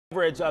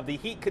coverage of the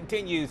heat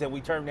continues, and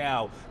we turn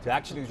now to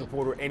Action News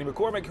reporter Annie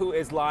McCormick, who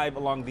is live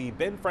along the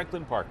Ben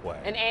Franklin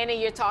Parkway. And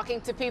Annie, you're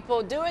talking to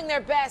people doing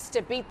their best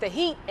to beat the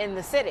heat in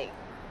the city.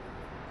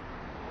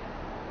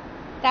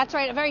 That's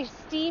right. A very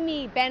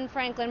steamy Ben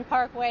Franklin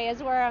Parkway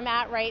is where I'm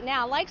at right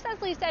now. Like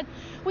Cecily said,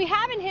 we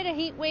haven't hit a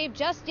heat wave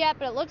just yet,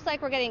 but it looks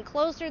like we're getting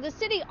closer. The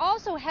city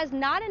also has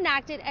not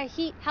enacted a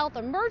heat health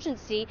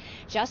emergency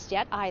just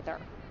yet either.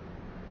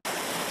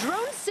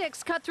 Drone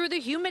 6 cut through the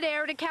humid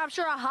air to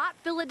capture a hot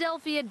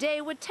Philadelphia day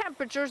with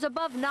temperatures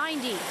above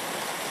 90.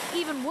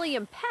 Even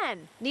William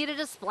Penn needed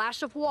a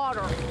splash of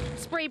water.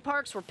 Spray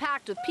parks were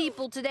packed with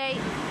people today,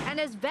 and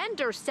as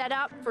vendors set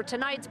up for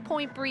tonight's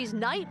Point Breeze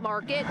night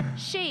market,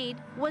 shade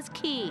was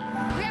key.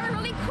 We have a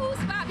really cool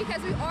spot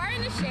because we are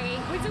in the shade.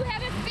 We do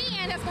have a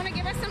fan that's going to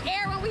give us some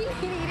air when we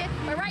need it,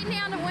 but right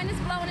now the wind is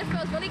blowing. It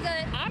feels really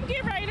good. I'm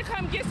getting ready to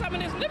come get some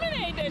of this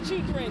lemonade that you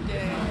drinking.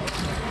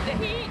 The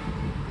heat,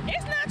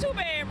 it's not too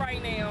bad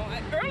right now.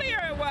 Earlier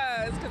it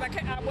was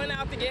because I went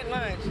out to get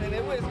lunch and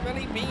it was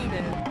really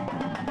beaming.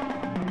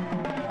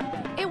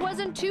 It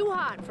wasn't too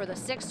hot for the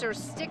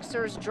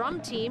Sixers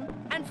drum team,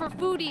 and for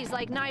foodies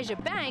like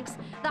Nyjah Banks,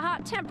 the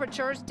hot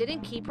temperatures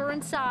didn't keep her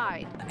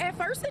inside. At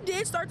first it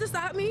did start to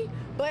stop me,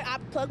 but I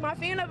plugged my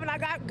fan up and I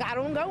got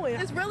on going.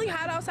 It's really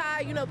hot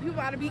outside, you know, people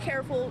gotta be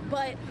careful,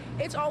 but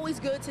it's always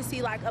good to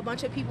see like a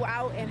bunch of people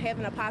out and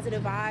having a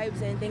positive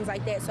vibes and things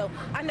like that, so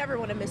I never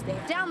want to miss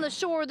that. Down the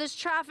shore, this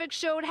traffic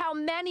showed how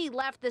many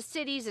left the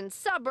cities and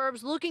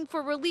suburbs looking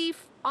for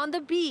relief on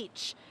the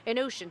beach. In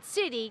Ocean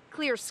City,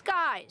 clear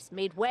skies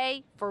made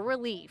way for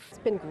relief. It's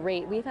been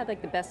great. We've had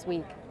like the best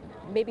week.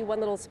 Maybe one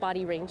little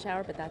spotty rain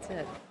shower, but that's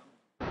it.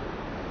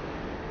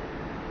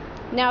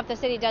 Now, if the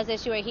city does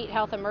issue a heat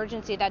health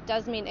emergency, that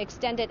does mean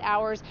extended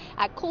hours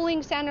at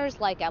cooling centers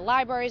like at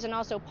libraries and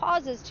also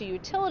pauses to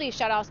utility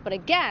shutoffs. But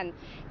again,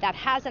 that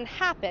hasn't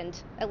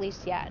happened, at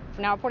least yet.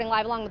 For now, reporting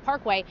live along the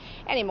Parkway,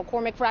 Annie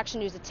McCormick for Action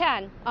News at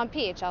 10 on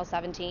PHL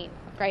 17.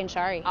 Gray and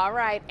Shari. All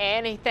right,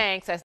 Annie,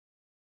 thanks.